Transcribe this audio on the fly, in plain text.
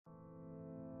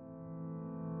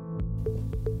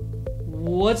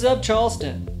What's up,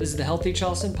 Charleston? This is the Healthy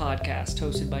Charleston podcast,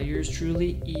 hosted by yours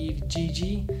truly, Eve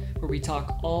Gigi, where we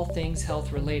talk all things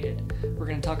health related. We're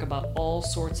going to talk about all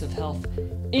sorts of health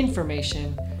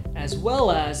information, as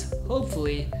well as,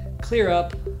 hopefully, clear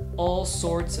up all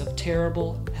sorts of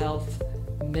terrible health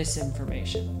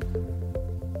misinformation.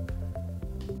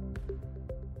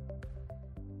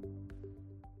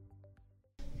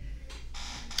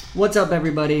 What's up,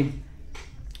 everybody?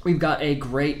 We've got a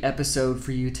great episode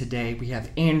for you today. We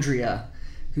have Andrea,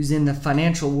 who's in the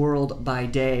financial world by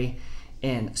day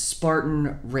and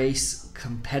Spartan race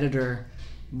competitor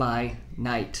by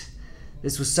night.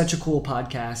 This was such a cool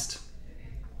podcast.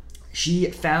 She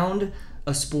found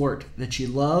a sport that she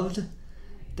loved,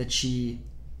 that she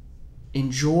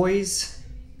enjoys,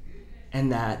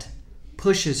 and that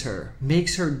pushes her,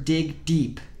 makes her dig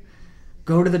deep,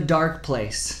 go to the dark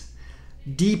place,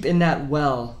 deep in that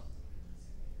well,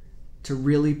 to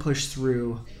really push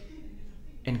through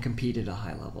and compete at a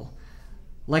high level.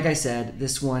 Like I said,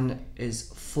 this one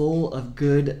is full of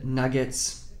good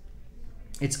nuggets.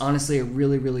 It's honestly a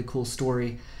really, really cool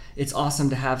story. It's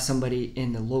awesome to have somebody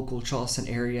in the local Charleston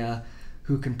area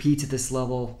who competes at this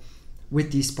level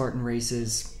with these Spartan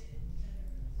races.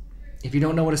 If you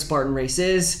don't know what a Spartan race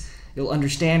is, you'll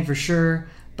understand for sure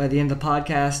by the end of the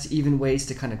podcast, even ways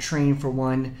to kind of train for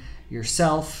one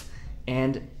yourself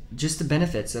and just the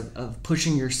benefits of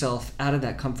pushing yourself out of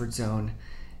that comfort zone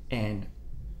and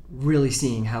really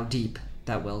seeing how deep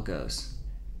that well goes.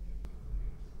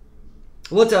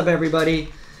 What's up, everybody?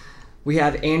 We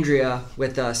have Andrea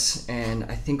with us, and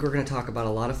I think we're going to talk about a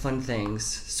lot of fun things.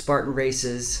 Spartan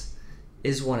races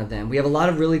is one of them. We have a lot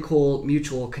of really cool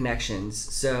mutual connections.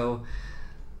 So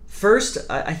first,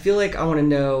 I feel like I want to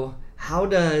know,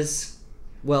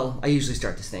 I usually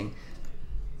start this thing.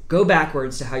 Go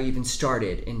backwards to how you even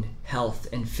started in health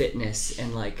and fitness and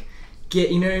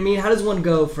you know what I mean? How does one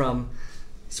go from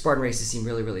Spartan races seem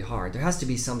really, really hard? There has to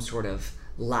be some sort of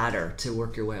ladder to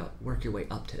work your way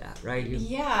up to that,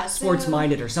 right? Sports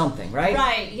minded or something, right?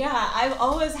 Right, yeah. I've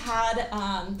always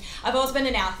been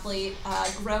an athlete.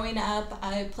 Growing up,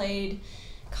 I played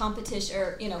competition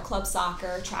or, club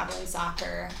soccer, traveling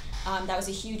soccer. That was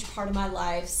a huge part of my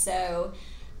life. So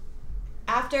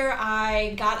after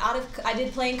I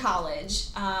did play in college.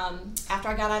 After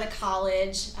I got out of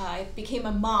college, I became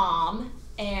a mom,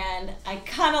 and I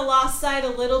kind of lost sight a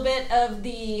little bit of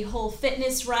the whole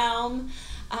fitness realm.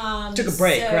 Took a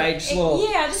break, right? Just a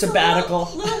little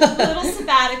sabbatical. Little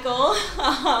sabbatical.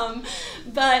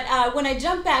 But when I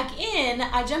jumped back in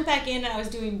and I was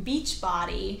doing beach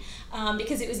body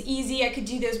because it was easy. I could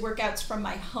do those workouts from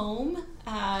my home,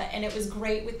 and it was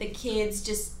great with the kids,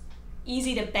 just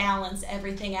easy to balance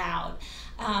everything out.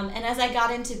 And as I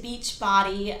got into beach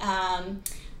body,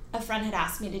 a friend had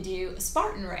asked me to do a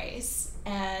Spartan race,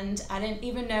 and I didn't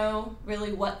even know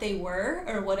really what they were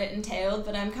or what it entailed,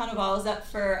 but I'm kind of always up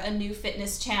for a new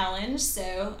fitness challenge,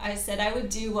 so I said I would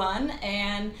do one,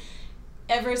 and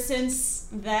ever since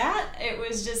that, it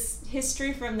was just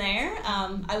history from there.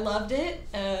 I loved it.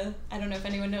 I don't know if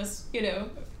anyone knows,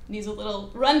 needs a little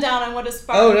rundown on what a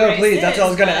Spartan race is. Please. That's what I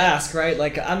was going to ask,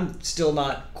 right? I'm still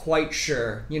not quite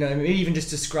sure. Maybe even just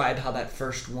describe how that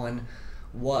first one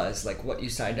was, what you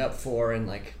signed up for, and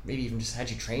maybe even just had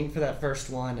you train for that first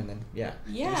one, and then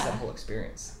just that whole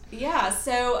experience. Yeah.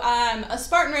 So a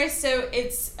Spartan race. So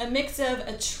it's a mix of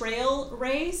a trail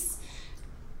race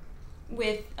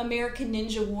with American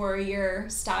Ninja Warrior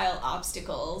style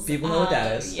obstacles. People know what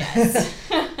that is. Yes.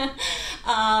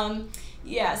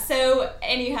 Yeah, so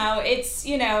anyhow, it's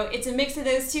a mix of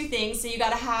those two things. So you got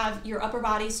to have your upper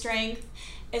body strength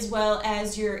as well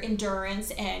as your endurance,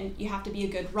 and you have to be a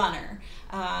good runner.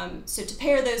 So to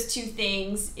pair those two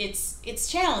things, it's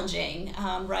challenging,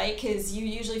 right? Because you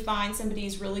usually find somebody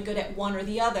who's really good at one or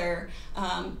the other,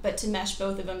 but to mesh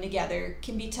both of them together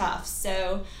can be tough.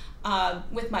 So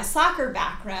with my soccer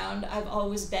background, I've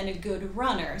always been a good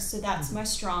runner, so that's my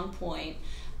strong point.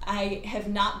 I have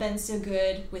not been so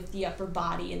good with the upper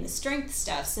body and the strength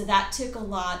stuff, so that took a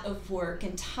lot of work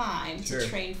and time to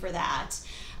train for that.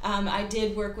 I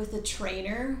did work with a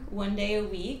trainer one day a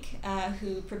week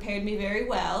who prepared me very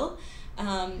well,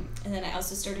 and then I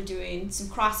also started doing some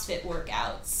CrossFit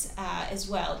workouts as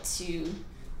well to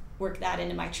work that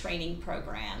into my training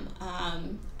program.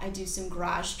 I do some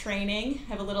garage training,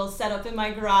 have a little setup in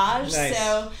my garage, Nice.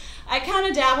 So I kind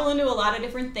of dabble into a lot of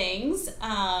different things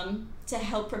to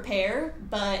help prepare,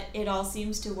 but it all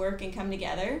seems to work and come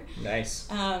together. Nice.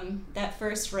 That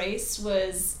first race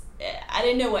was I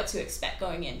didn't know what to expect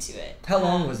going into it. How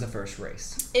long was the first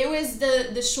race? It was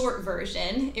the short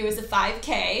version. It was a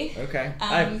 5K. Okay.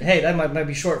 Hey, that might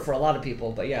be short for a lot of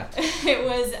people, but yeah. It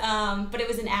was, but it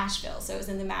was in Asheville, so it was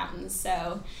in the mountains,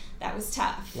 so that was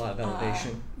tough. A lot of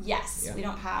elevation. Yes, yeah. We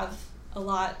don't have a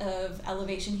lot of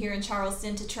elevation here in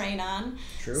Charleston to train on.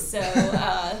 True. So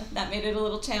that made it a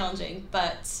little challenging,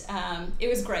 but it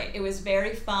was great. It was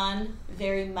very fun,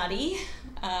 very muddy.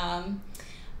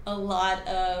 A lot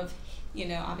of,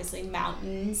 obviously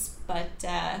mountains, but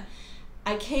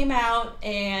I came out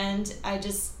and I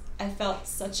felt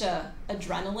such a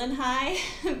adrenaline high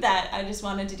that I just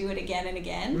wanted to do it again and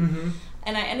again. Mm-hmm.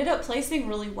 And I ended up placing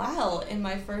really well in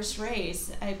my first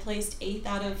race. I placed 8th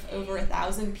out of over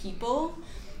 1,000 people.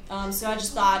 So I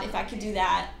just thought if I could do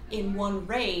that in one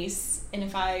race, and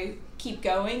if I keep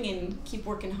going and keep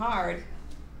working hard,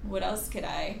 what else could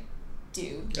I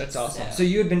do? That's awesome. So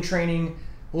you had been training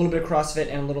a little bit of CrossFit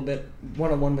and a little bit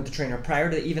one-on-one with the trainer prior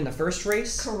to even the first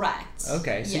race? Correct.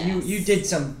 Okay, so yes. you did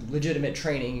some legitimate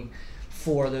training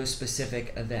for those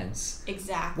specific events.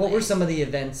 Exactly. What were some of the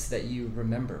events that you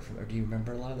remember from, or do you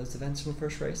remember a lot of those events from the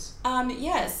first race?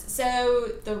 Yes. So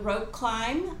the rope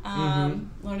climb,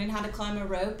 learning how to climb a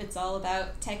rope, it's all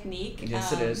about technique.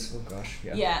 Yes, it is. Oh gosh,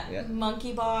 yeah. Yeah.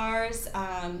 Monkey bars,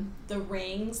 the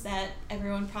rings that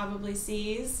everyone probably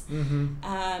sees.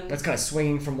 Mm-hmm. That's kind of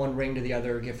swinging from one ring to the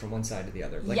other, or get from one side to the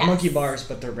other. Like yes. monkey bars,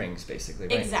 but they're rings basically,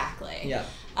 right? Exactly. Yeah.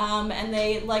 And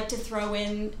they like to throw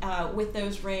in, with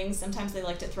those rings, sometimes they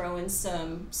like to throw in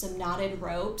some knotted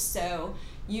ropes, so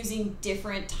using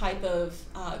different type of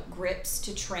grips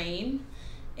to train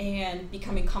and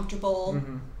becoming comfortable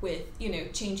with,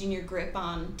 changing your grip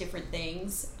on different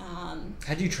things.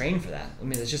 How do you train for that? I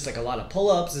mean, it's just like a lot of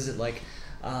pull-ups. Is it like,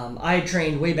 I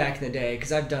trained way back in the day,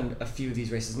 because I've done a few of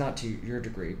these races, not to your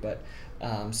degree, but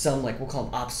some, like, we'll call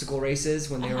them obstacle races,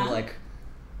 when they were like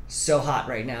so hot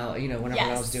right now, whenever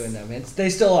yes. I was doing them. They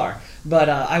still are. But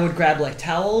I would grab like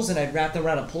towels and I'd wrap them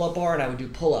around a pull-up bar and I would do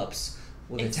pull-ups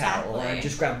with exactly. a towel. Or I'd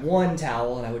just grab one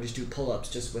towel and I would just do pull-ups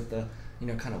just with the,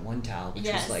 kind of one towel, which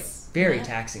yes. was like very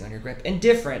taxing on your grip and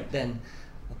different than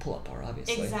a pull-up bar,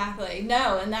 obviously. Exactly.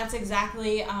 No, and that's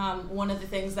exactly one of the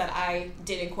things that I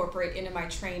did incorporate into my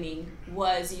training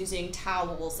was using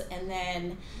towels, and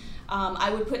then I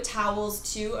would put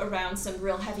towels too around some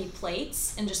real heavy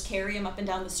plates and just carry them up and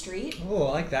down the street. Oh,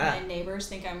 I like that. My neighbors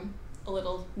think I'm a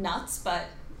little nuts, but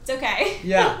it's okay.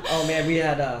 Yeah. Oh man, we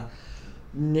had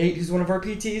Nate, who's one of our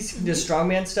PTs, who does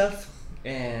strongman stuff,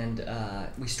 and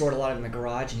we stored a lot of it in the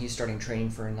garage, and he's starting training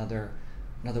for another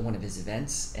one of his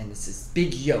events, and it's this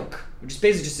big yoke, which is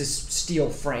basically just this steel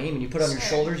frame, and you put it on your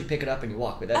shoulders, you pick it up, and you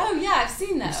walk with it. Oh yeah, I've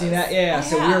seen those. You've seen that? Yeah.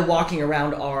 So we were walking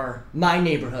around my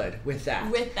neighborhood with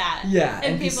that. Yeah.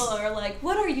 And people are like,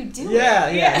 "What are you doing?" Yeah.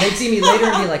 And they'd see me later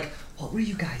and be like, "What were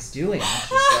you guys doing?" I was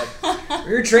just like,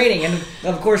 "We were training," and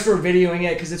of course we're videoing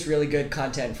it because it's really good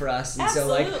content for us. And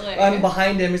absolutely. So like, I'm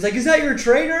behind him. He's like, "Is that your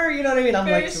trainer?" You know what I mean? I'm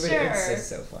for like, sure. It's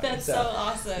so funny. That's so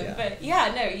awesome. Yeah. But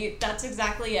yeah, no, that's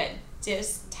exactly it.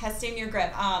 Just testing your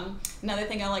grip. Another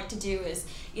thing I like to do is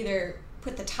either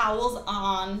put the towels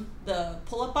on the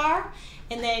pull-up bar,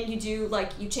 and then you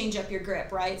change up your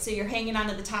grip, right? So you're hanging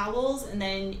onto the towels, and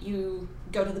then you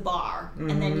go to the bar,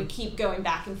 and then you keep going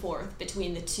back and forth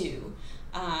between the two.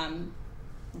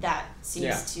 That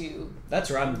seems to... That's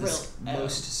where I'm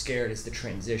most scared, is the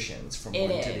transitions from one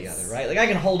to the other, right? Like, I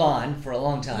can hold on for a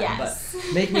long time, yes.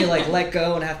 but make me, like, let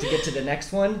go and have to get to the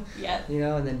next one, yep.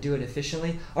 And then do it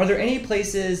efficiently. Are there any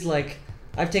places, like,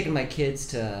 I've taken my kids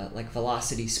to, like,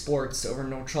 Velocity Sports over in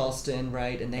North Charleston,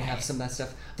 right? And they have some of that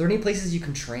stuff. Are there any places you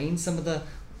can train some of the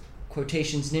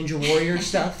quotations Ninja Warrior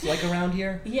stuff like around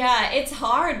here? Yeah, it's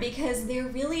hard because there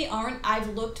really aren't.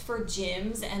 I've looked for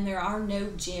gyms, and there are no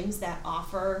gyms that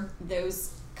offer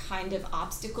those kind of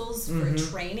obstacles for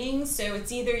training. So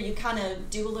it's either you kind of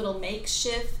do a little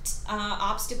makeshift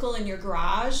obstacle in your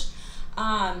garage.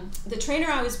 The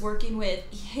trainer I was working with,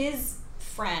 his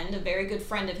friend, a very good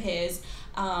friend of his,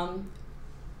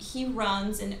 he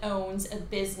runs and owns a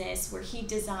business where he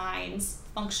designs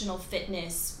functional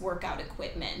fitness workout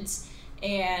equipment,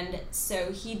 and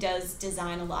so he does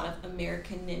design a lot of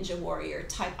American Ninja Warrior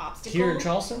type obstacles. Here in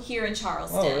Charleston? Here in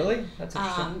Charleston. Oh, really? That's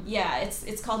interesting. Yeah,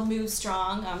 it's called Move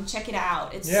Strong. Check it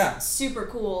out. It's super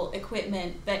cool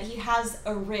equipment, but he has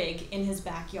a rig in his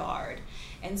backyard.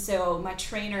 And so my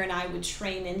trainer and I would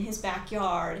train in his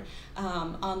backyard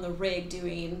on the rig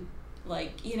doing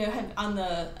like, you know, on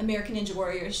the American Ninja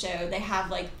Warrior show, they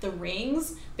have like the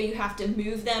rings, but you have to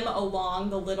move them along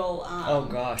the little oh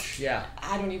gosh, yeah.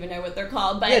 I don't even know what they're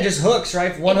called, but yeah, just hooks,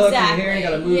 right? One hook in here, you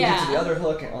gotta move yeah. it to the other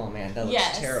hook, and oh man, that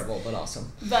looks terrible, but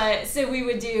awesome. But so we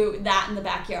would do that in the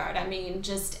backyard. I mean,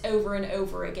 just over and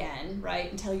over again,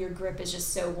 right? Until your grip is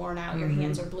just so worn out, your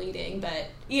hands are bleeding. But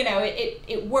you know,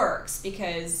 it works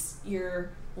because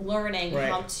you're learning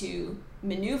how to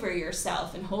maneuver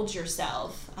yourself and hold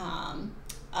yourself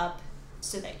up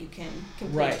so that you can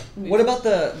complete movement. What about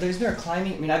isn't there a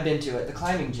climbing, I mean, I've been to it, the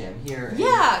climbing gym here.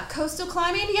 Yeah, coastal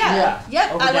climbing,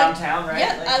 Yep. Over downtown, right?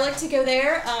 Yep, I like to go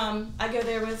there. I go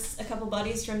there with a couple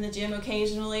buddies from the gym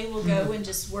occasionally. We'll go and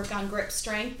just work on grip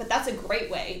strength, but that's a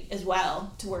great way as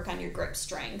well to work on your grip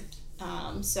strength.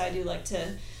 So I do like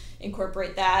to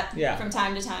incorporate that from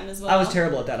time to time as well. I was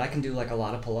terrible at that. I can do like a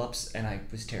lot of pull-ups, and I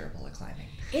was terrible at climbing.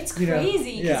 It's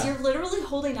crazy because you're literally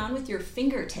holding on with your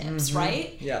fingertips,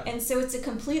 right? Yeah. And so it's a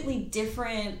completely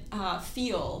different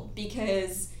feel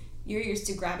because you're used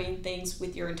to grabbing things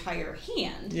with your entire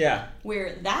hand. Yeah.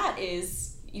 Where that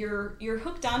is, you're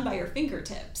hooked on by your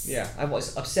fingertips. Yeah, I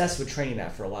was obsessed with training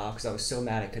that for a while because I was so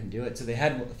mad I couldn't do it. So they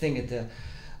had a thing at the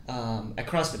at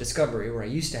CrossFit Discovery where I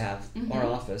used to have our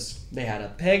office. They had a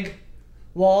peg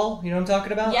wall. You know what I'm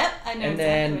talking about? Yep, I know. And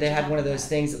then they had one of those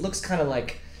things that looks kind of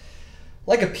like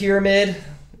a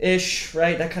pyramid-ish,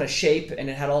 right? That kind of shape, and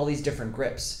it had all these different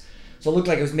grips. So it looked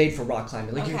like it was made for rock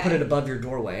climbing. Like you can put it above your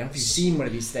doorway. I don't know if you've seen one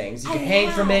of these things. You can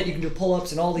hang from it, you can do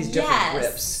pull-ups and all these different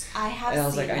grips. I have seen that. And I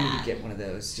was like, I need to get one of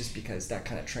those just because that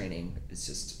kind of training is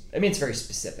just, I mean, it's very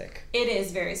specific. It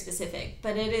is very specific,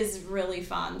 but it is really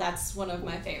fun. That's one of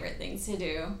my favorite things to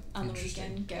do on the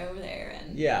weekend. Go over there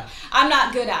and I'm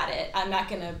not good at it. I'm not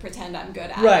going to pretend I'm good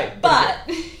at it. But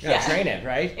you gotta train it,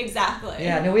 right? Exactly.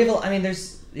 Yeah, no, we have, I mean,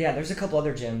 there's a couple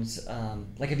other gyms.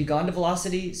 Like, have you gone to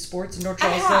Velocity Sports in North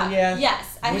Charleston? I have. Yeah.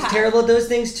 Yes, I was terrible at those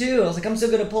things too. I was like, I'm so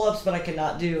good at pull-ups, but I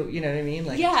cannot do, you know what I mean?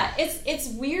 Like, yeah, it's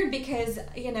weird because,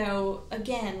 you know,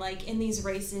 again, like in these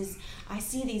races, I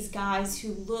see these guys who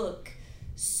look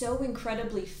so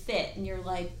incredibly fit, and you're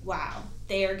like, wow,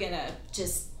 they are gonna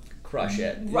just crush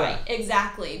it. Right,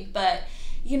 exactly. But,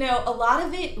 you know, a lot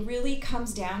of it really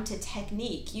comes down to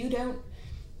technique. You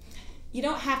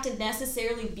don't have to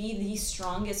necessarily be the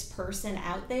strongest person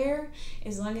out there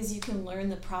as long as you can learn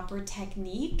the proper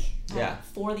technique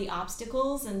for the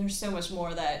obstacles. And there's so much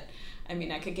more that, I mean,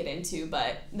 I could get into,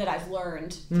 but that I've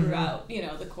learned throughout, you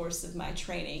know, the course of my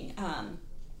training.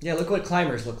 Yeah, look what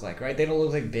climbers look like, right? They don't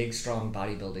look like big, strong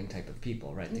bodybuilding type of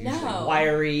people, right? They're usually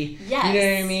wiry. Yes. You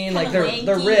know what I mean? Like lanky,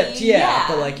 they're ripped,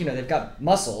 but like, you know, they've got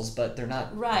muscles, but they're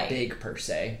not big per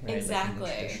se, right? Exactly.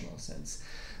 Like in the traditional sense.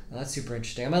 Well, that's super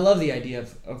interesting. I love the idea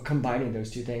of combining those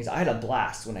two things. I had a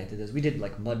blast when I did this. We did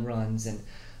like mud runs and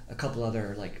a couple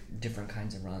other like different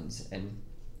kinds of runs, and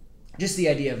just the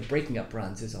idea of breaking up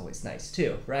runs is always nice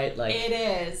too, right? Like it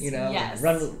is, you know,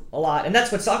 run a lot, and that's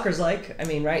what soccer's like. I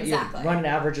mean, right? Exactly. You run an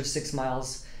average of 6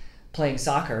 miles playing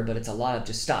soccer, but it's a lot of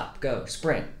just stop, go,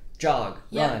 sprint, jog,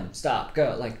 run, stop,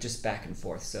 go, like just back and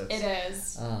forth. So it is.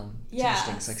 It's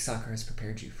interesting. It's like soccer has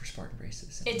prepared you for Spartan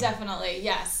races. It definitely,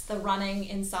 yes. The running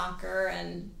in soccer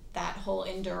and that whole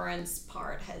endurance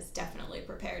part has definitely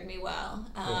prepared me well.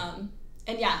 Cool.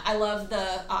 And yeah, I love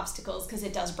the obstacles because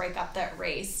it does break up that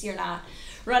race. You're not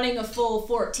running a full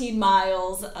 14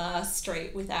 miles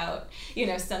straight without, you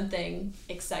know, something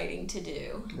exciting to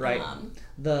do. Right.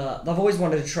 I've always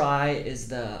wanted to try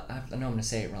is I know I'm going to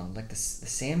say it wrong, like the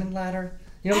salmon ladder.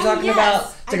 You know what I'm talking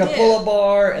about? It's like a pull-up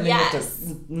bar, and then you have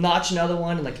to notch another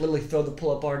one and like literally throw the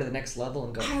pull-up bar to the next level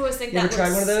and go. I always think you ever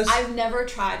tried one of those? I've never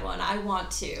tried one. I want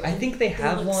to. I think they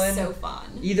have one. So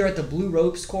fun. Either at the Blue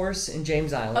Ropes course in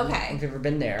James Island. Okay. If you've ever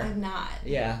been there. I've not.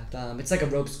 Yeah. It's like a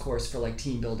ropes course for like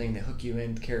team building. They hook you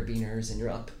in with carabiners and you're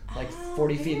up like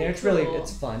 40 feet in there. It's really,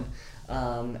 it's fun.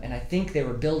 And I think they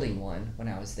were building one when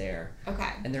I was there.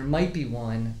 Okay. And there might be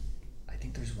one, I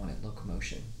think there's one at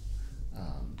Locomotion.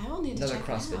 I will need to another check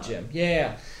CrossFit out. gym.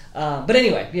 Yeah. But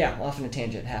anyway, off on a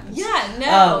tangent, it happens. Yeah,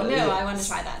 no, I want to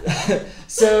try that.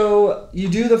 So you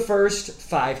do the first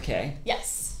 5K.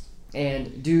 Yes.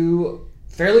 And do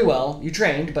fairly well. You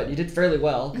trained, but you did fairly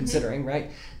well considering,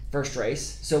 right? First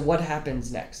race. So what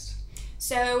happens next?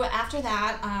 So after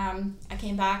that, I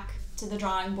came back to the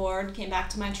drawing board, came back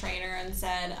to my trainer and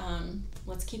said,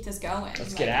 let's keep this going.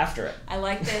 Let's get after it. I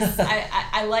like this.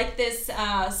 I like this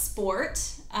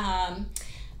sport.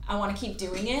 I want to keep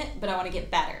doing it, but I want to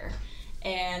get better.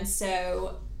 And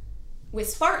so with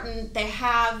Spartan, they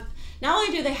have not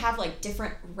only do they have like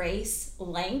different race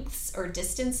lengths or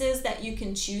distances that you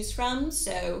can choose from,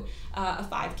 so a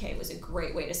 5K was a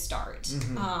great way to start.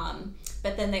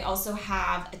 But then they also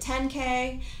have a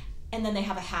 10K, and then they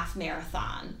have a half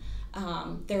marathon.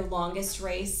 Their longest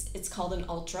race, it's called an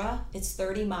ultra. It's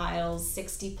 30 miles,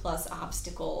 60 plus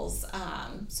obstacles.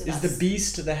 So is the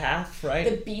beast the half, right?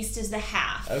 The beast is the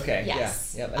half. Okay,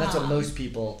 yes. Yeah. And that's what most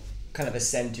people kind of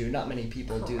ascend to. Not many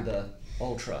people do the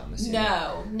ultra, I'm assuming.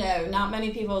 No, not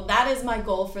many people. That is my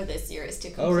goal for this year, is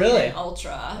to complete an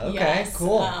ultra. Okay, yes.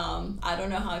 cool. I don't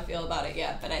know how I feel about it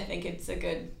yet, but I think it's a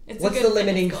good. What's the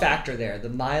limiting factor there? The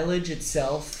mileage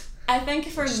itself? I think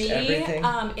for me, everything?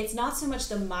 It's not so much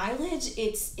the mileage,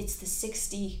 it's the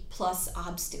 60 plus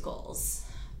obstacles.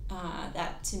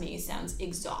 That to me sounds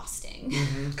exhausting.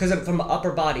 Because from an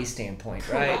upper body standpoint,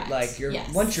 Correct. right?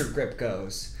 Like once your grip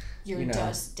goes, you're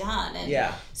just done. And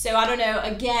yeah. So I don't know,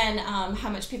 again, how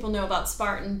much people know about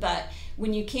Spartan, but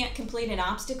when you can't complete an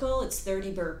obstacle, it's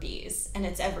 30 burpees. And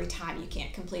it's every time you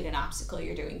can't complete an obstacle,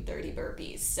 you're doing 30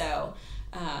 burpees. So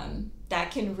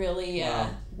that can really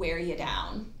wear you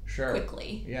down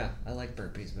quickly. Yeah, I like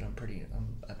burpees, but I'm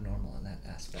abnormal in that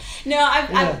aspect. No,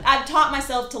 I've taught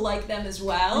myself to like them as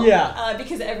well. Yeah.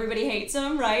 Because everybody hates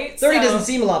them, right? 30 doesn't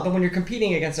seem a lot, but when you're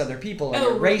competing against other people and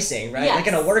you're racing, right? Yes. Like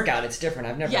in a workout, it's different.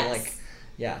 I've never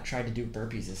tried to do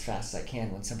burpees as fast as I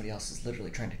can when somebody else is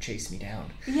literally trying to chase me down.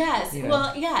 Yes.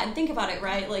 Well, yeah, and think about it,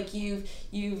 right? Like you've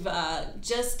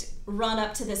just run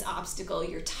up to this obstacle,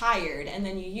 you're tired, and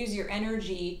then you use your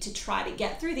energy to try to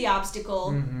get through the obstacle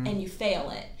and you fail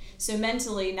it. So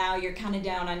mentally now you're kind of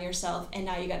down on yourself, and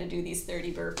now you got to do these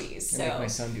 30 burpees. I make my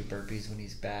son do burpees when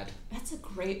he's bad. That's a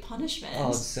great punishment. Oh,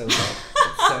 it's so good.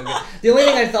 It's so good. The only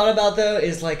thing I thought about though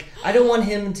is like I don't want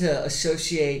him to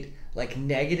associate like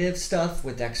negative stuff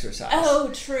with exercise.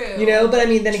 Oh, true. You know, but I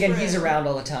mean, then again, he's around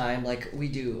all the time. Like we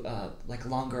do, like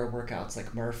longer workouts,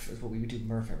 like Murph is what we would do.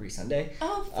 Murph every Sunday.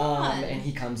 Oh, fun. And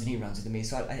he comes and he runs with me,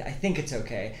 so I think it's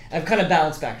okay. I've kind of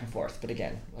balanced back and forth, but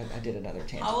again, I did another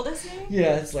tangent. How old is he?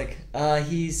 Yeah, it's like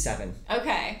he's 7.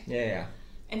 Okay. Yeah.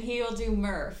 And he'll do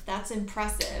Murph. That's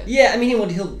impressive. Yeah, I mean,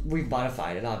 we've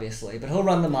modified it, obviously, but he'll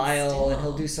run the mile, and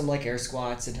he'll do some, like, air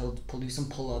squats, and he'll do some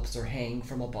pull-ups or hang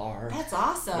from a bar. That's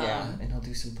awesome. Yeah, and he'll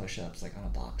do some push-ups, like, on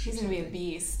a box. He's going to be a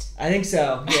beast. I think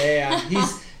so. Yeah.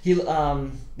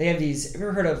 They have these, have you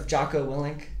ever heard of Jocko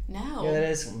Willink? No. You know what that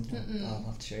is? I'll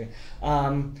have to show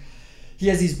you. He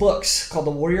has these books called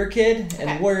The Warrior Kid, and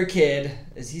The Warrior Kid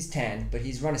he's 10, but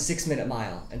he's run a 6-minute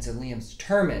mile, and so Liam's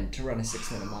determined to run a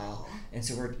 6-minute mile, and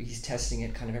so he's testing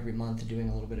it kind of every month and doing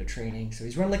a little bit of training. So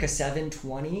he's run like a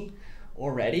 7:20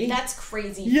 already. That's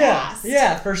crazy fast.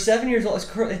 Yeah, for 7 years old,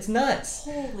 it's nuts.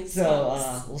 Holy smokes.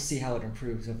 So we'll see how it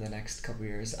improves over the next couple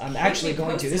years. I'm actually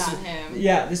going to.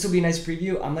 This will be a nice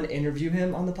preview. I'm going to interview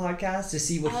him on the podcast to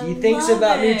see what he thinks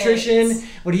about nutrition,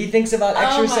 what he thinks about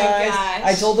exercise. My gosh.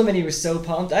 I told him and he was so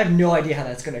pumped. I have no idea how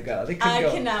that's going to go. I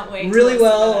cannot wait. Really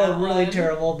well or really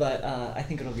terrible, but I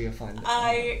think it'll be a fun.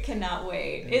 I cannot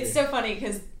wait. It's so funny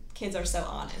because kids are so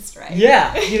honest, right?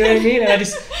 Yeah, you know what I mean? And I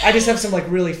just have some like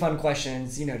really fun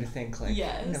questions, to think like,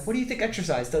 what do you think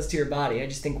exercise does to your body? I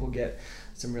just think we'll get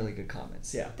some really good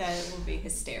comments. Yeah. That will be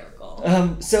hysterical.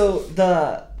 So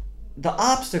the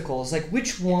obstacles, like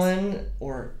which one,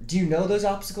 or do you know those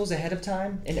obstacles ahead of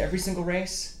time in every single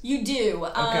race? You do.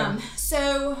 Okay.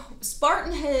 So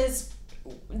Spartan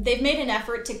they've made an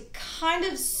effort to kind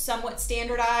of somewhat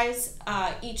standardize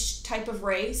each type of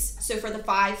race. So for the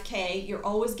 5K, you're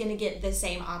always going to get the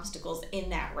same obstacles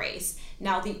in that race.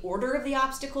 Now, the order of the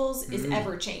obstacles is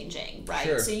ever changing, right?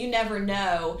 Sure. So you never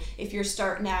know if you're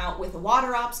starting out with a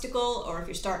water obstacle or if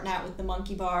you're starting out with the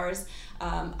monkey bars.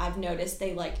 I've noticed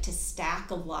they like to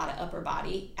stack a lot of upper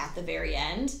body at the very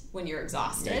end when you're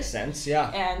exhausted. Makes sense,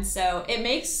 yeah. And so it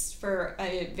makes for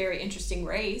a very interesting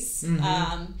race.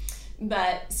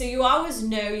 But so you always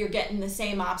know you're getting the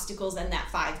same obstacles in that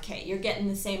 5K. You're getting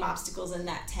the same obstacles in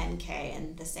that 10K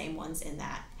and the same ones in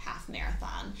that half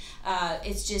marathon.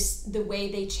 It's just the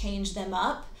way they change them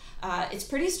up. It's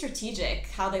pretty strategic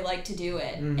how they like to do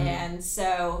it. And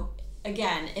so,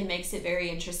 again, it makes it very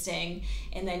interesting.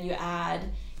 And then you add,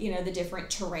 the different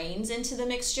terrains into the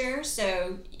mixture.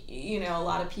 So, a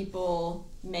lot of people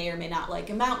may or may not like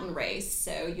a mountain race,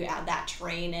 so you add that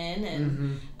terrain in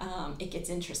and it gets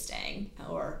interesting.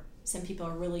 Or some people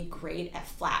are really great at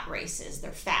flat races.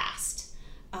 They're fast.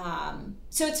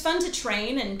 So it's fun to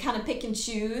train and kind of pick and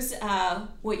choose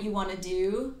what you want to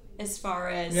do as far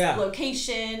as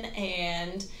location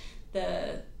and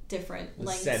the different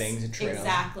lengths. Settings and trails.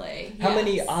 Exactly. How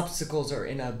many obstacles are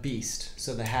in a beast,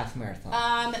 so the half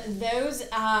marathon? Those,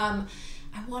 I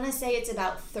want to say it's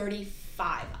about 35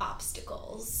 5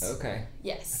 obstacles. Okay.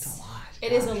 Yes. That's a lot.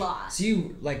 It is a lot. So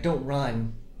you like don't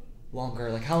run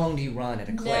longer. Like how long do you run at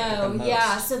a click at the most?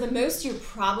 Yeah. So the most you're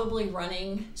probably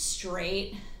running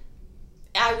straight,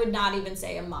 I would not even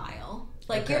say a mile.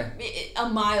 Like a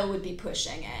mile would be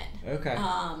pushing it. Okay.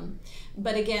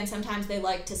 But again, sometimes they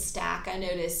like to stack. I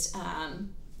noticed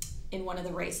in one of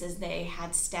the races they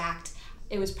had stacked,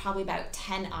 it was probably about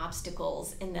 10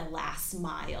 obstacles in the last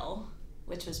mile,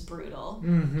 which was brutal.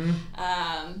 Mm-hmm.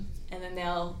 And then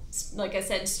they'll, like I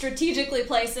said, strategically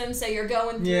place them so you're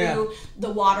going through the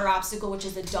water obstacle, which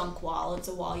is a dunk wall. It's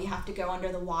a wall you have to go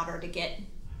under the water to get,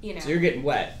 you know. So you're getting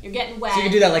wet. You're getting wet. So you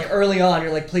can do that like early on.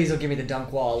 You're like, please don't give me the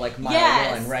dunk wall, like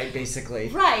mile 1, right? Basically.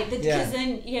 Right, because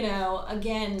then, you know,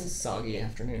 again, it's a soggy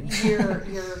afternoon.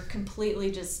 you're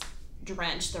completely just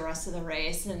drenched the rest of the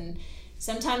race, and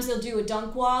sometimes they'll do a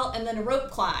dunk wall and then a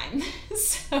rope climb.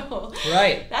 So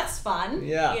that's fun.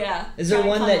 Yeah. Is there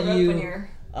one that you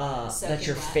that's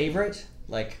your favorite?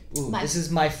 Like, this is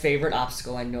my favorite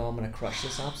obstacle. I know I'm going to crush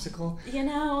this obstacle. You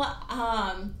know,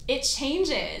 it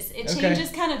changes. It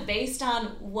changes kind of based on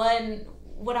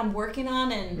what I'm working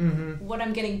on and what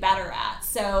I'm getting better at.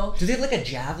 So do they have like a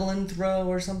javelin throw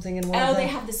or something in one of them? they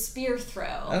have the spear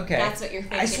throw. Okay. That's what you're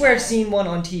thinking. I swear I've seen one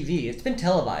on TV. It's been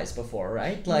televised before,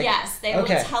 right? Like, yes, they will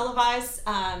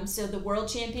televise so the World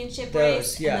Championship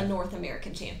race and the North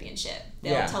American Championship.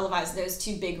 They'll televise those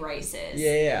 2 big races.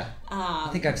 Yeah. I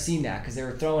think I've seen that because they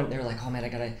were like, oh man,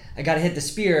 I gotta hit the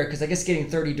spear, because I guess getting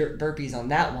 30 burpees on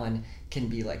that one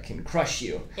can crush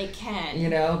you. It can. You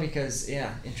know, because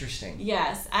interesting.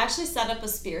 Yes, I actually set up a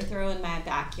spear throw in my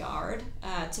backyard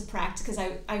to practice, because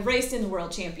I raced in the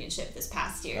World Championship this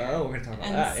past year. Oh, we're gonna talk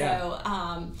about that.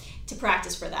 And so to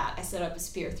practice for that, I set up a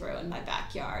spear throw in my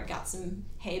backyard, got some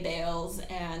hay bales,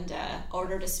 and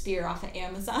ordered a spear off of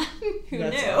Amazon. Who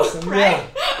That's knew? Awesome. Right?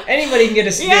 Yeah. Anybody can get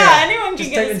a spear. Yeah, anyone can Just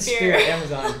get type a in spear. Spear at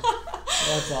Amazon.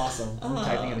 That's awesome. I'm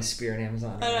typing in a spear in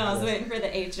Amazon. I know, I was waiting for the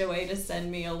HOA to send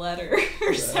me a letter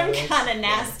or some kind of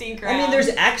nasty crap. I mean, there's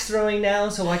axe throwing now,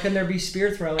 so why couldn't there be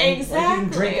spear throwing? Exactly. Like, you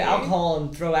can drink alcohol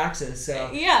and throw axes, so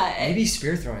maybe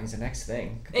spear throwing is the next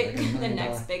thing. The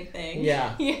next big thing.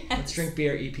 Yeah. Yes. Let's drink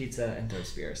beer, eat pizza, and throw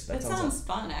spears. That sounds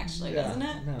fun, actually, doesn't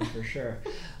it? No, for sure.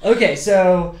 Okay,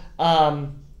 so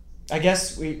I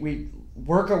guess we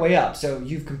work our way up. So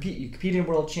you competed in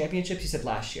World Championships, you said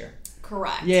last year.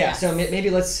 Correct. Yeah. Yes. So maybe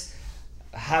let's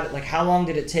how long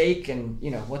did it take, and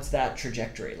what's that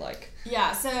trajectory like?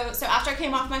 Yeah. So after I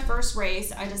came off my first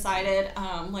race, I decided,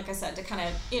 like I said, to kind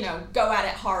of go at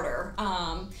it harder.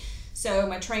 So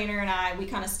my trainer and we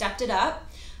kind of stepped it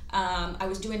up. I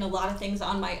was doing a lot of things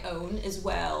on my own as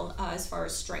well, as far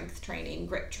as strength training,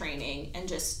 grip training, and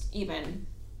just even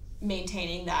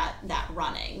maintaining that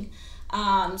running.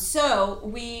 So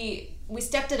we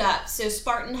stepped it up. So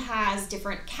Spartan has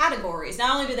different categories.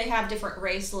 Not only do they have different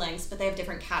race lengths, but they have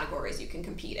different categories you can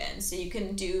compete in. So you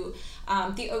can do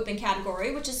the open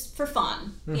category, which is for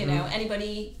fun.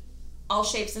 Anybody, all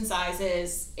shapes and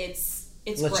sizes. It's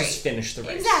Let's great. Just finish the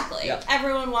race. Exactly. Yep.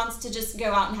 Everyone wants to just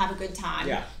go out and have a good time.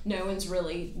 Yeah. No one's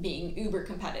really being uber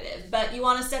competitive. But you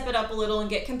want to step it up a little and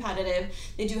get competitive.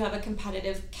 They do have a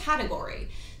competitive category.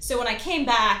 So when I came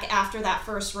back after that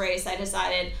first race, I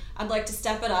decided I'd like to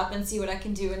step it up and see what I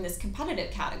can do in this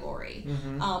competitive category.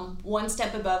 One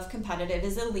step above competitive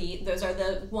is elite. Those are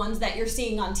the ones that you're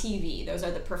seeing on TV. Those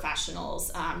are the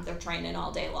professionals. They're training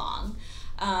all day long.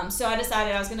 So I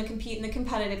decided I was going to compete in the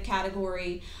competitive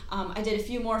category. I did a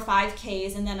few more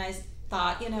 5Ks, and then I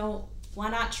thought, why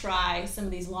not try some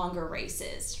of these longer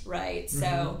races, right?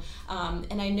 So,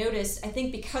 and I noticed, I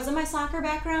think because of my soccer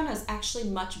background, I was actually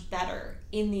much better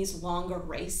in these longer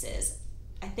races.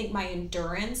 I think my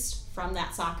endurance from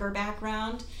that soccer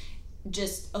background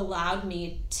just allowed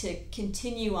me to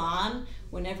continue on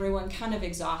when everyone kind of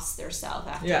exhausts themselves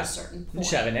after a certain point. You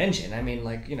should have an engine. I mean,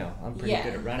 I'm pretty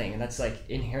good at running, and that's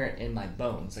inherent in my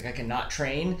bones. I cannot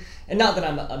train, and not that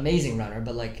I'm an amazing runner,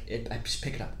 but I just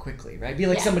pick it up quickly, right? Be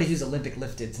like somebody who's Olympic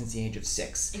lifted since the age of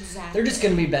 6. Exactly. They're just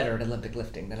going to be better at Olympic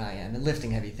lifting than I am, and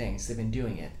lifting heavy things. They've been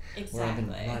doing it. Exactly. Where I've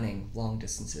been running long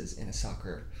distances in a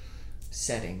soccer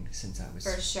setting since I was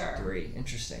 3.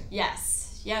 Interesting.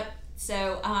 Yes. Yep.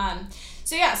 So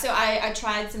I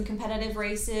tried some competitive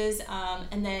races,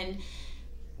 and then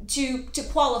to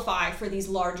qualify for these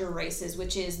larger races,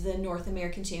 which is the North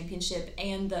American Championship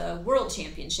and the World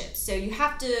Championship. So you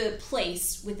have to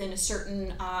place within a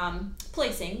certain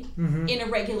placing in a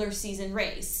regular season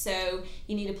race. So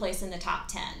you need to place in the top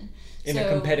 10. In a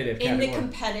competitive category. In the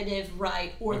competitive,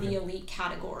 right, or the elite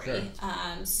category.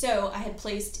 Sure. So I had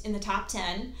placed in the top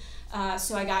 10.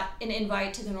 So I got an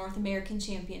invite to the North American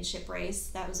Championship race.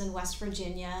 That was in West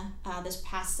Virginia this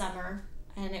past summer,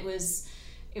 and it was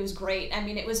great. I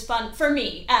mean, it was fun for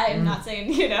me. I'm not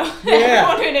saying,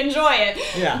 everyone would enjoy it.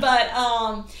 Yeah. But,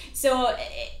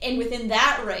 and within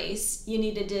that race, you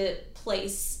needed to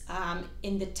place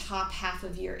in the top half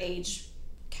of your age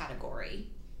category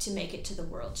to make it to the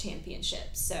World Championship.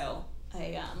 So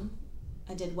I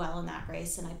did well in that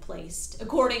race, and I placed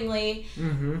accordingly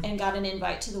and got an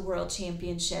invite to the World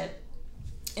Championship.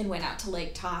 And went out to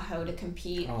Lake Tahoe to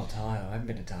compete. Oh, Tahoe. I haven't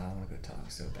been to Tahoe. I want to go to Tahoe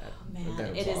so bad. Oh,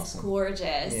 man, it is awesome.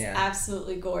 Gorgeous. Yeah.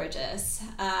 Absolutely gorgeous.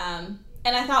 And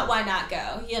I thought, why not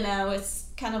go? It's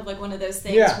kind of like one of those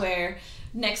things where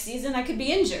next season I could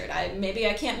be injured. Maybe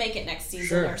I can't make it next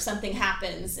season or something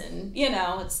happens. And,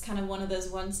 it's kind of one of those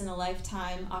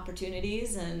once-in-a-lifetime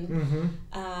opportunities. And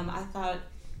I thought,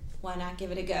 why not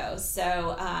give it a go?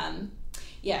 So...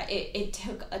 it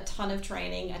took a ton of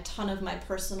training, a ton of my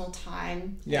personal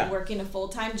time, and working a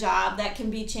full-time job. That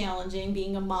can be challenging,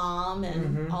 being a mom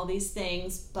and all these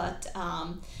things, but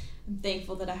I'm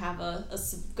thankful that I have a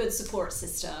good support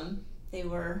system. They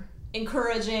were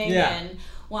encouraging and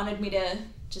wanted me to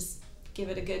just give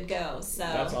it a good go. So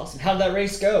that's awesome. How did that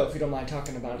race go, if you don't mind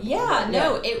talking about it?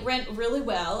 It went really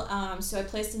well. So I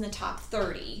placed in the top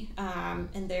 30,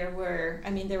 and there were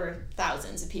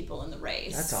thousands of people in the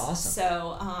race. That's awesome.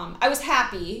 So I was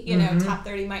happy. Top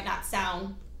 30 might not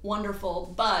sound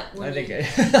wonderful, but when you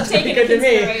take into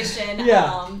consideration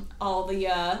all the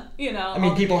I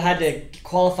mean, people had to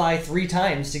qualify 3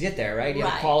 times to get there, right? You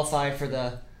had to qualify for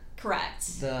the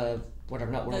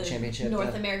not World Championship.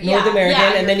 North American.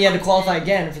 And then you had to qualify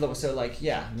again for it's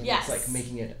like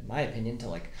making it, in my opinion, to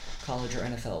like college or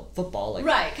NFL football. Like,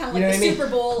 right, kind of like the Super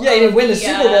Bowl. Yeah, you win the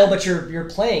Super Bowl, but you're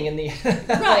playing in the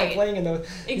playing in the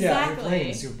exactly. you're playing in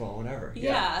the Super Bowl, whatever.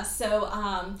 Yeah. So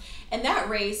and that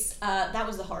race, that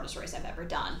was the hardest race I've ever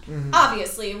done.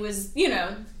 Obviously, it was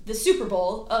the Super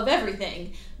Bowl of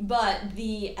everything, but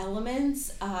the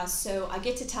elements. So I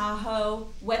get to Tahoe,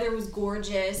 weather was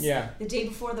gorgeous. Yeah. The day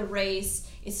before the race,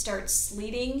 it starts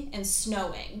sleeting and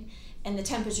snowing, and the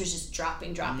temperature's just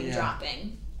dropping.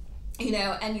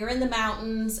 And you're in the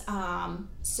mountains,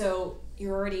 so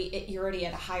you're already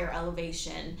at a higher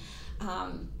elevation.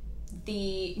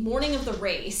 The morning of the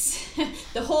race,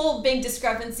 the whole big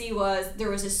discrepancy was there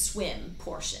was a swim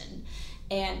portion.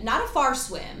 And not a far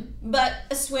swim, but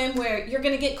a swim where you're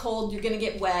going to get cold, you're going to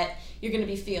get wet, you're going to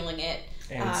be feeling it.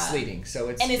 And it's sleeting, so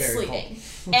it's and it's very sleeting.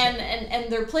 cold. and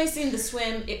they're placing the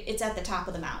swim, it's at the top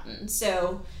of the mountain.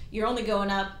 So you're only going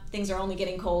up, things are only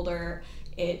getting colder.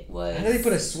 It was... How do they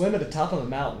put a swim at the top of a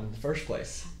mountain in the first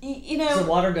place? Does the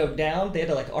water go down? They had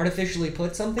to like artificially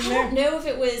put something there? I don't know if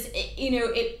it was,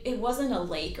 it wasn't a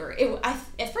lake or...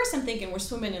 at first I'm thinking we're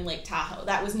swimming in Lake Tahoe.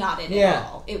 That was not it at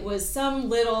all. It was some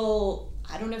little...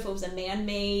 I don't know if it was a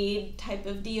man-made type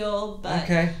of deal, but...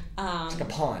 Okay. It's like a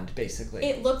pond, basically.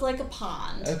 It looked like a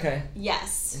pond. Okay.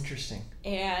 Yes. Interesting.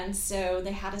 And so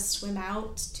they had us swim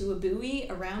out to a buoy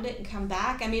around it and come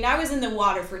back. I mean, I was in the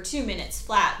water for 2 minutes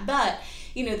flat, but,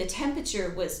 the temperature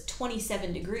was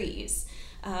 27 degrees.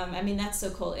 That's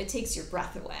so cold. It takes your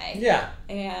breath away. Yeah.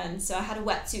 And so I had a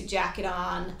wetsuit jacket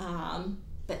on,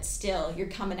 but still, you're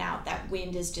coming out. That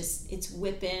wind is just, it's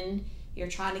whipping. You're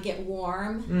trying to get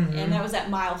warm, and that was at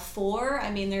mile 4.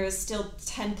 I mean, there was still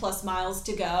 10 plus miles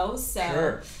to go,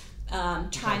 so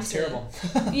trying to... terrible.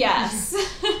 Yes.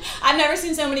 I've never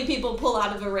seen so many people pull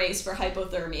out of a race for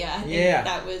hypothermia. I think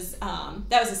that was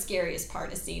the scariest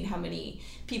part, of seeing how many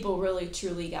people really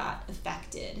truly got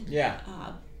affected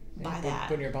by that.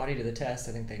 Putting your body to the test,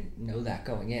 I think they know that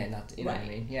going in, not to, know what I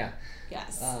mean? Yeah.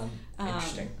 Yes.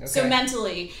 Interesting. Okay. So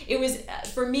mentally, it was,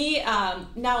 for me,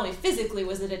 not only physically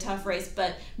was it a tough race,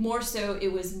 but more so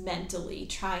it was mentally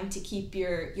trying to keep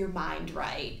your mind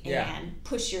right and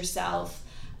push yourself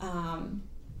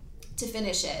to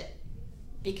finish it,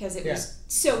 because it was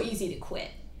so easy to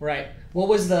quit. Right. What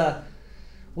would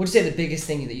you say the biggest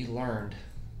thing that you learned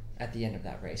at the end of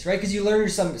that race, right? Because you learn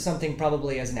something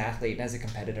probably as an athlete and as a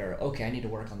competitor. Okay, I need to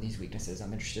work on these weaknesses.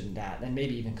 I'm interested in that. And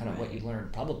maybe even kind of what you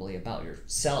learned probably about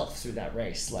yourself through that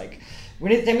race. Like,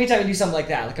 anytime you do something like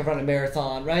that, like I run a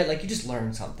marathon, right? Like, you just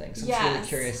learn something. So I'm just really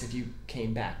curious if you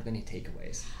came back with any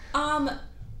takeaways.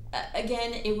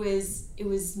 Again, it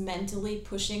was mentally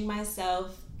pushing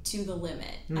myself to the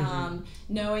limit.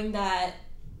 Knowing that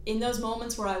in those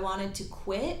moments where I wanted to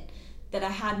quit, that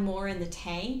I had more in the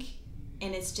tank.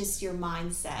 And it's just your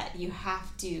mindset. You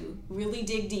have to really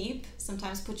dig deep.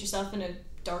 Sometimes put yourself in a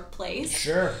dark place.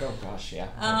 Sure. Oh gosh, yeah.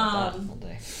 All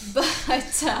day.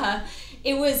 But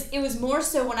it was more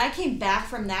so when I came back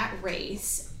from that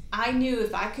race. I knew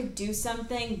if I could do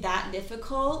something that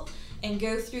difficult and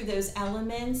go through those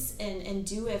elements and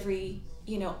do every,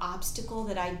 obstacle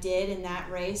that I did in that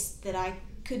race, that I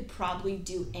could probably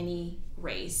do any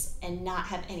race and not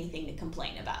have anything to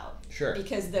complain about. Sure.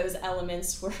 Because those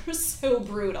elements were so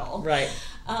brutal. Right.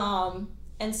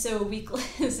 And so a week,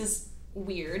 this is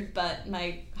weird, but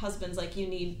my husband's like, you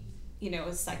need,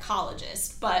 a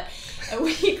psychologist. But a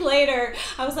week later,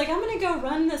 I was like, I'm going to go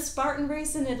run the Spartan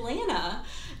race in Atlanta.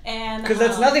 And because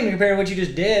that's nothing to compare to what you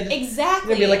just did.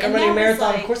 Exactly. You'd be like, I'm running a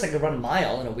marathon. Like, of course I could run a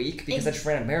mile in a week because I just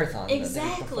ran a marathon.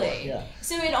 Exactly. Yeah.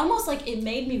 So it almost like it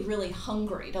made me really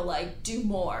hungry to like do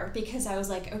more, because I was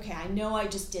like, okay, I know I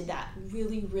just did that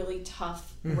really, really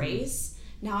tough race.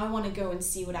 Now I want to go and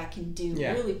see what I can do.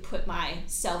 Yeah. Really put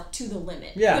myself to the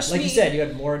limit. Yeah, like you said, you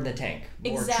had more in the tank.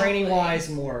 More Exactly. training-wise,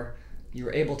 more. You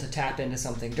were able to tap into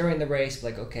something during the race.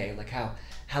 Like, okay, like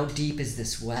how deep is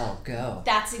this well? Go.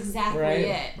 That's exactly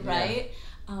it, right?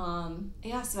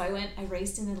 Yeah. So I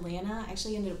raced in Atlanta. I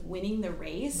actually ended up winning the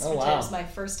race, which was my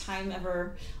first time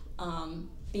ever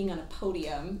being on a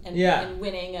podium and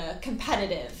winning a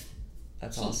competitive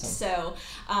That's heat. awesome. So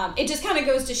it just kind of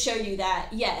goes to show you that,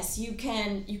 yes, you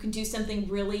can do something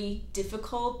really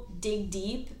difficult, dig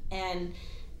deep, and,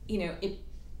 it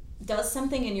does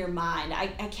something in your mind.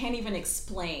 I can't even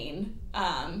explain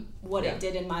what it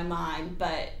did in my mind,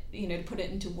 but, to put it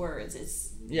into words, it's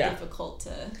difficult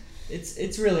to...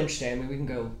 It's really interesting. I mean, we can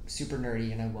go super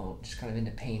nerdy, and I won't, just kind of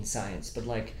into pain science. But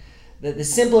like, the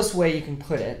simplest way you can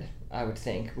put it, I would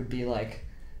think, would be like,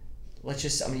 I'm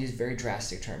gonna use very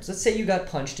drastic terms. Let's say you got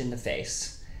punched in the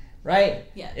face, right?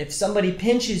 Yeah. If somebody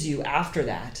pinches you after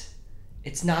that,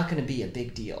 it's not gonna be a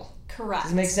big deal. Correct.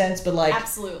 Does it make sense? But like,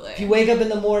 absolutely. If you wake up in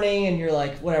the morning and you're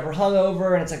like, whatever,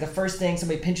 hungover, and it's like the first thing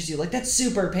somebody pinches you, like, that's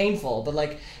super painful. But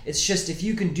like, it's just, if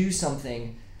you can do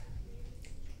something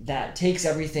that takes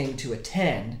everything to a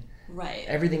 10, right,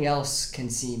 everything else can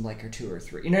seem like a 2 or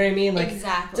 3. You know what I mean? Like,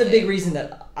 exactly. It's a big reason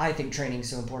that I think training is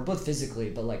so important, both physically,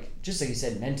 but like, just like you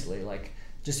said, mentally, like,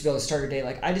 just to be able to start your day.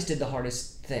 Like, I just did the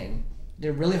hardest thing. Did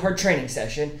a really hard training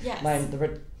session. Yes.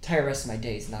 The entire rest of my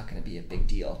day is not going to be a big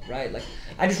deal, right? Like,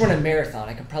 I just run a marathon.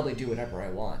 I can probably do whatever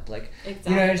I want. Like,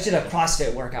 exactly. I just did a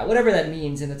CrossFit workout, whatever that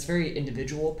means, and it's very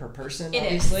individual per person,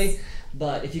 obviously.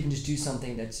 But if you can just do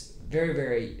something that's very,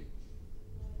 very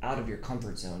out of your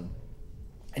comfort zone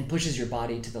and pushes your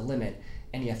body to the limit,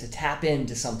 and you have to tap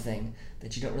into something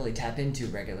that you don't really tap into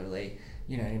regularly,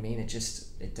 you know what I mean?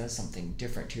 It does something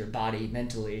different to your body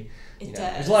mentally. It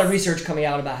does. There's a lot of research coming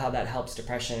out about how that helps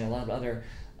depression and a lot of other,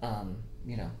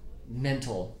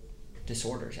 mental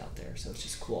disorders out there. So it's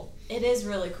just cool. It is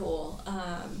really cool.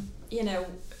 And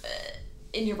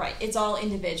you're right. It's all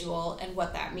individual and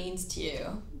what that means to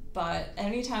you. But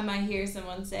anytime I hear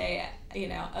someone say,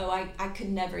 I could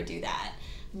never do that,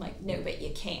 I'm like, no, but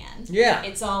you can. Yeah.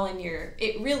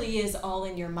 It really is all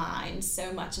in your mind,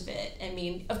 so much of it. I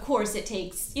mean, of course it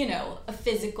takes, a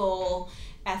physical,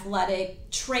 athletic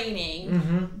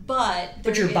training,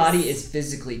 but your body is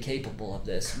physically capable of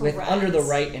this. Correct. With under the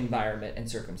right environment and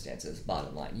circumstances.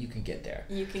 Bottom line, you can get there.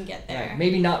 You can get there. Right.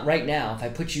 Maybe not right now. If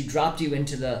I dropped you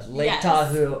into the Lake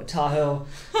Tahoe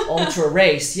ultra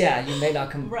race, you may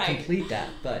not complete that,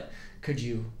 but could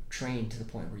you train to the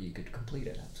point where you could complete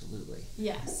it? Absolutely.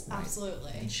 Yes, right.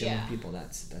 Absolutely. And showing people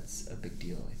that's a big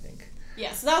deal, I think.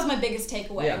 Yeah, so that was my biggest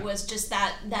takeaway, was just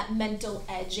that mental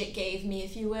edge it gave me,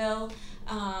 if you will.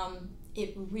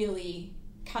 It really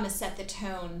kind of set the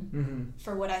tone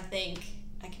for what I think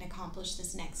I can accomplish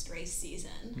this next race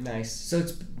season. Nice. So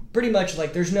it's pretty much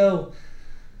like there's no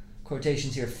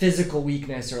quotations here, physical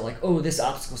weakness, or like, oh, this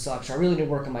obstacle sucks, or I really need to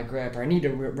work on my grip, or I need to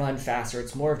run faster.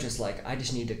 It's more of just like, I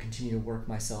just need to continue to work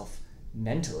myself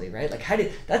mentally, right? Like,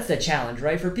 that's the challenge,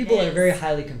 right? For people that are very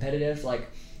highly competitive, like,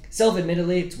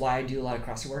 self-admittedly, it's why I do a lot of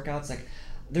CrossFit workouts. Like,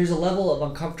 there's a level of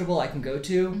uncomfortable I can go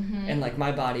to, and like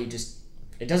my body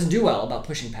it doesn't do well about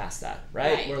pushing past that,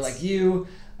 right? Where like you,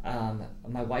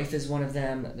 my wife is one of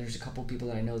them. There's a couple people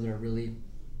that I know that are really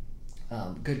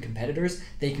good competitors.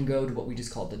 They can go to what we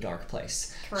just call the dark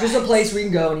place. Correct. It's just a place where you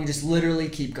can go and you just literally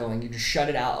keep going. You just shut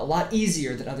it out a lot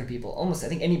easier than other people. Almost, I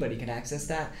think anybody can access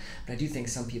that, but I do think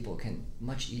some people can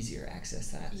much easier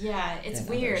access that. Yeah, it's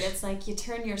weird. Others. It's like you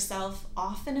turn yourself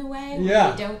off in a way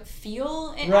where you don't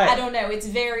feel it. Right. I don't know. It's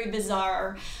very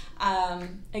bizarre.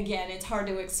 Again, it's hard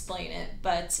to explain it,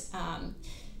 but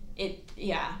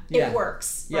it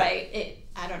works, right?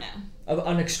 I don't know.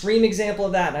 An extreme example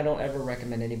of that, and I don't ever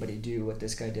recommend anybody do what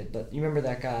this guy did, but you remember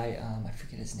that guy, I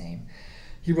forget his name,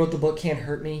 He wrote the book Can't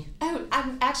Hurt Me. Oh,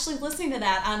 I'm actually listening to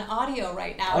that on audio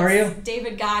right now. Are you?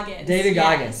 David Goggins. David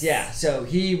Goggins, yeah. So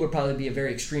he would probably be a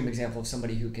very extreme example of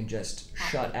somebody who can just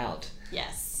shut out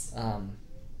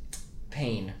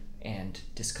pain and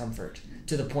discomfort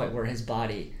to the point where his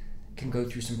body can go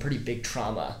through some pretty big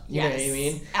trauma. You know what I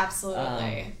mean?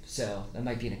 Absolutely. So that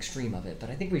might be an extreme of it, but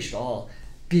I think we should all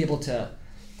be able to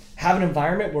have an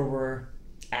environment where we're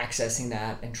accessing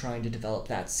that and trying to develop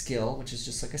that skill, which is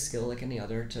just like a skill like any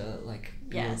other, to like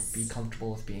be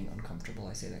comfortable with being uncomfortable.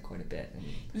 I say that quite a bit. And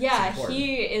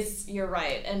he is, you're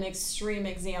right, an extreme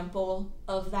example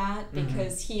of that,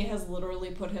 because he has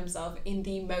literally put himself in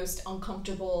the most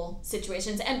uncomfortable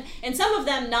situations, and some of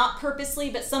them not purposely,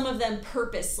 but some of them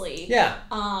purposely.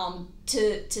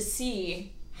 To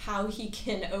see how he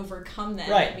can overcome them.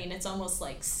 Right. I mean, it's almost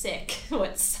like sick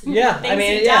what some things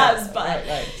he does, but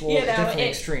It's definitely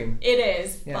extreme. It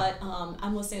is, but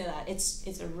I'm listening to that. It's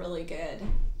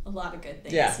a lot of good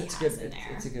things he has in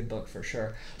there. It's a good book for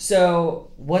sure.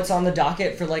 So what's on the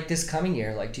docket for like this coming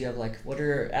year? Like, do you have like, what are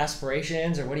your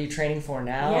aspirations, or what are you training for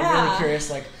now? I'm really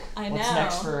curious, like, what's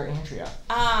next for Andrea?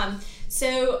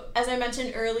 So as I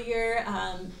mentioned earlier,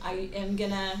 I am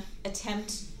gonna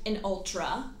attempt an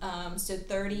ultra, so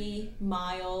 30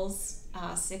 miles,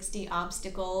 60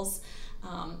 obstacles.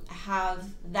 I have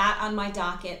that on my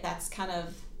docket. That's kind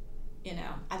of,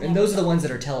 and those are the ones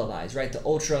that are televised, right? The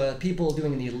ultra, people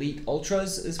doing the elite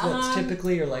ultras is what's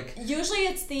typically, or like... Usually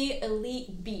it's the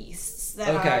elite beasts that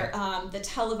are the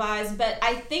televised, but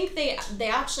I think they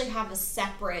actually have a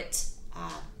separate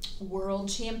world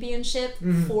championship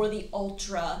for the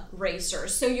ultra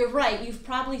racers. So you're right, you've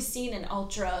probably seen an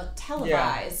ultra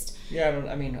televised. I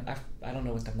don't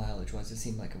know what the mileage was. It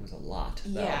seemed like it was a lot,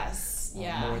 though. Yes,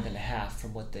 more than half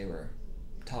from what they were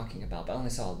talking about, but I only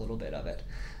saw a little bit of it.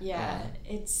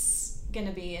 It's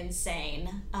gonna be insane.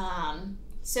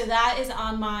 So that is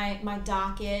on my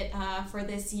docket for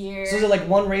this year. So is it like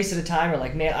one race at a time, or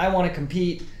like, man, I want to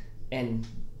compete and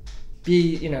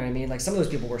be, you know what I mean? Like, some of those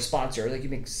people were sponsored. Like, you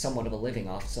make somewhat of a living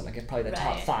off something, like probably the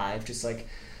top 5, just like,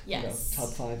 top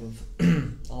 5 of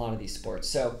a lot of these sports.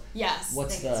 So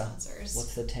what's the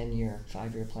 10-year,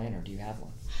 5-year plan, or do you have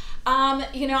one? I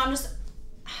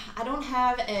don't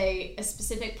have a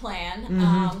specific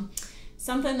plan.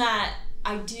 Something that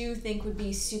I do think would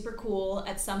be super cool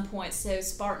at some point. So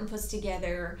Spartan puts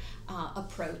together a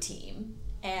pro team.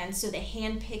 And so they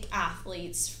handpick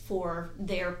athletes for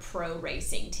their pro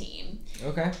racing team.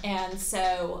 Okay. And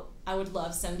so I would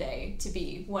love someday to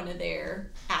be one of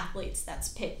their athletes that's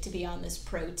picked to be on this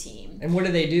pro team. And what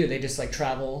do? They just like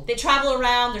travel? They travel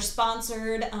around. They're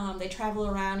sponsored. They travel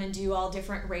around and do all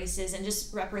different races and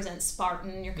just represent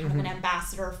Spartan. You're kind of an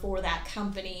ambassador for that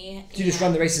company. So you just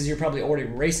run the races you're probably already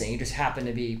racing. You just happen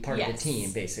to be part of the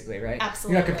team, basically, right?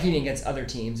 Absolutely. You're not competing against other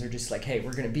teams. They're just like, hey,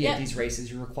 we're going to be at these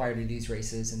races. You're required to do these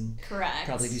races, and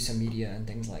probably do some media and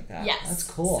things like that. Yes. That's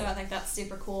cool. So I think that's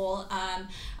super cool.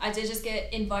 I did just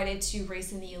get invited to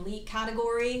race in the elite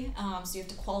category, so you have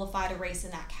to qualify to race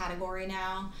in that category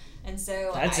now, and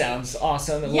so that sounds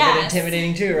awesome. A little bit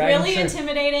intimidating too, right? Really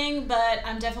intimidating, but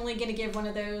I'm definitely going to give one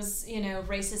of those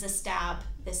races a stab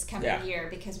this coming year,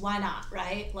 because why not,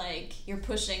 right? Like, you're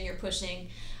pushing.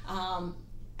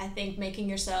 I think making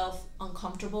yourself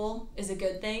uncomfortable is a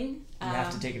good thing. You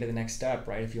have to take it to the next step,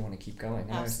 right, if you want to keep going.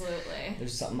 Absolutely.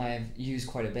 There's something I've used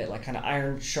quite a bit, like kind of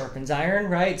iron sharpens iron,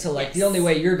 right? So like the only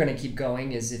way you're going to keep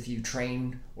going is if you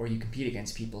train or you compete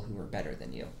against people who are better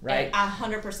than you, right?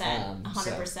 100%.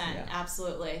 100%.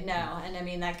 Absolutely. No, and I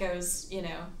mean, that goes,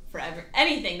 for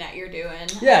anything that you're doing.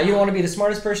 Yeah, you don't want to be the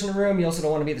smartest person in the room. You also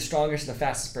don't want to be the strongest or the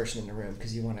fastest person in the room,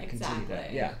 because you want to continue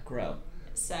to grow.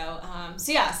 So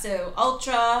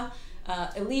ultra,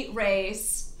 elite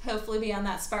race, hopefully be on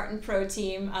that Spartan pro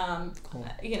team, cool.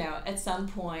 At some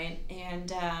point.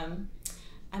 And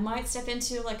I might step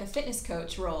into like a fitness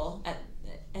coach role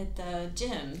at the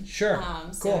gym. Sure.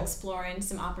 So exploring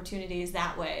some opportunities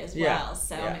that way as well.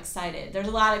 So I'm excited. There's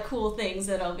a lot of cool things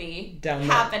that'll be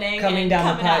happening coming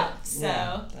up.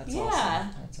 So that's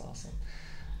awesome. That's awesome.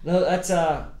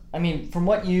 That's from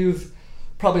what you've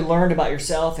probably learned about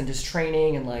yourself and just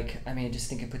training, and I just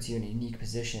think it puts you in a unique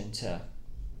position to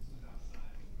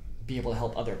be able to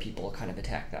help other people kind of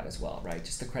attack that as well, right?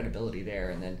 Just the credibility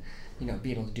there, and then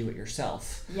be able to do it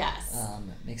yourself. Yes.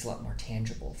 Makes it a lot more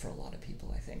tangible for a lot of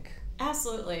people, I think.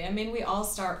 Absolutely. I mean, we all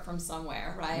start from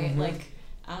somewhere, right?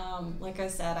 Like I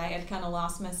said, I had kind of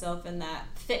lost myself in that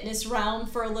fitness realm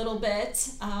for a little bit,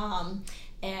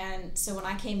 and so when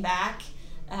I came back,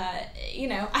 I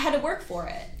had to work for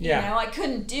it. I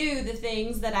couldn't do the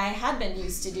things that I had been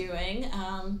used to doing,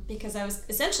 because I was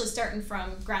essentially starting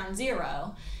from ground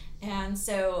zero. And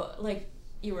so, like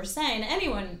you were saying,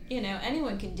 anyone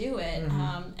can do it.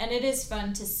 And it is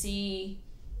fun to see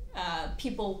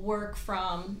people work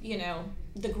from,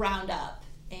 the ground up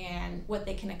and what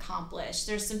they can accomplish.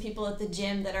 There's some people at the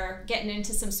gym that are getting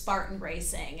into some Spartan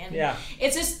racing, and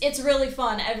it's really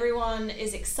fun. Everyone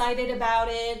is excited about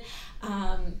it.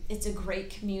 It's a great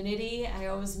community. I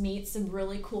always meet some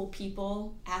really cool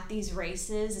people at these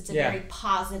races. It's a very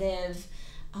positive.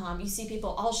 You see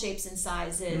people all shapes and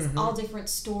sizes, all different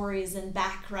stories and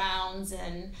backgrounds,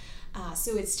 and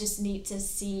so it's just neat to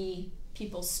see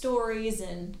people's stories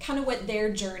and kind of what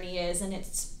their journey is, and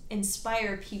it's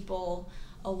inspire people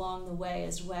along the way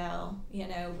as well.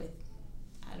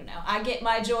 I get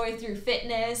my joy through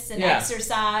fitness and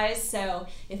exercise, so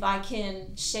if I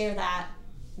can share that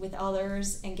with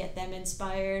others and get them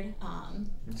inspired,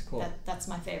 that's cool. That's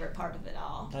my favorite part of it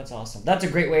all. That's awesome. That's a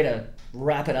great way to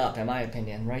wrap it up, in my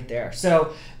opinion, right there.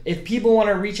 So if people want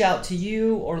to reach out to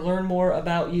you or learn more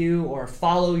about you or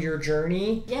follow your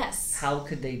journey, how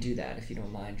could they do that, if you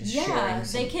don't mind just sharing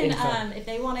some they can info? If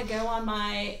they want to go on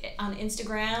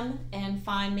Instagram and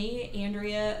find me,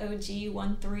 Andrea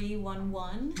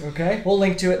OG1311. Okay, we'll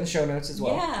link to it in the show notes as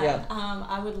well.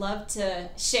 I would love to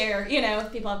share,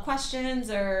 if people have questions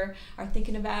or are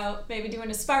thinking about maybe doing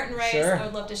a Spartan race. I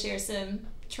would love to share some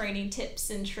training tips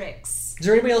and tricks. Is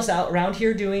there anybody else out around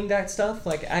here doing that stuff,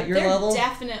 like at your level?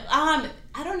 Definitely. I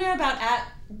don't know about at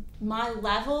my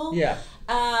level.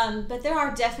 But there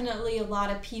are definitely a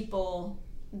lot of people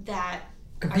that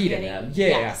compete in them.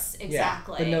 Yes,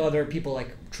 exactly. But no other people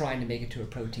like trying to make it to a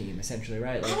pro team, essentially,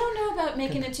 right? Like, I don't know about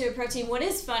making it to a pro team. What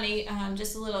is funny,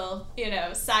 just a little,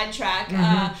 sidetrack,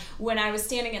 when I was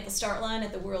standing at the start line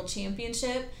at the World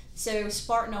Championship, so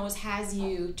Spartan always has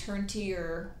you turn to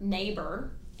your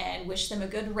neighbor and wish them a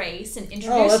good race and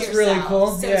introduce yourself. Really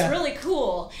cool. So it's really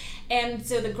cool. And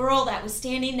so the girl that was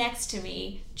standing next to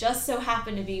me just so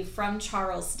happened to be from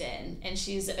Charleston, and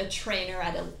she's a trainer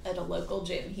at a local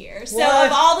gym here. So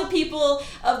of all the people,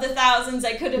 of the thousands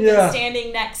I could have been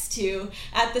standing next to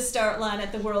at the start line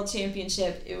at the World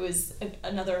Championship, it was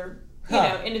another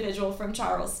individual from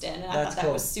Charleston, and I thought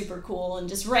that was super cool and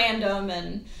just random,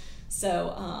 and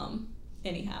so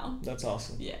anyhow. That's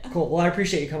awesome. Yeah. Cool. Well, I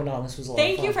appreciate you coming on. This was a lot of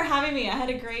fun. Thank you for having me. I had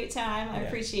a great time. I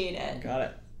appreciate it. Got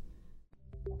it.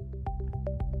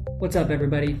 What's up,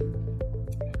 everybody?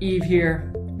 Eve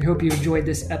here. We hope you enjoyed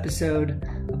this episode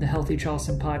of the Healthy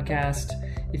Charleston podcast.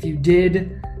 If you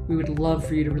did, we would love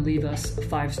for you to leave us a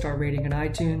 5-star rating on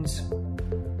iTunes.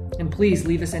 And please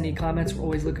leave us any comments. We're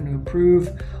always looking to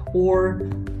improve, or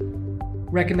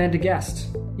recommend a guest.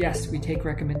 Yes, we take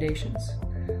recommendations.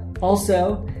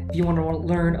 Also, if you want to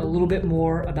learn a little bit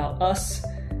more about us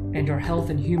and our health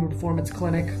and human performance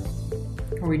clinic,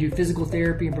 where we do physical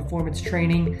therapy and performance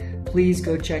training, please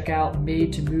go check out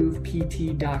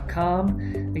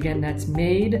made2movept.com. Again, that's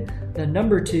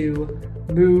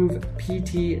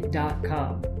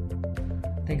made2movept.com.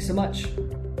 Thanks so much.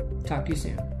 Talk to you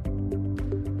soon.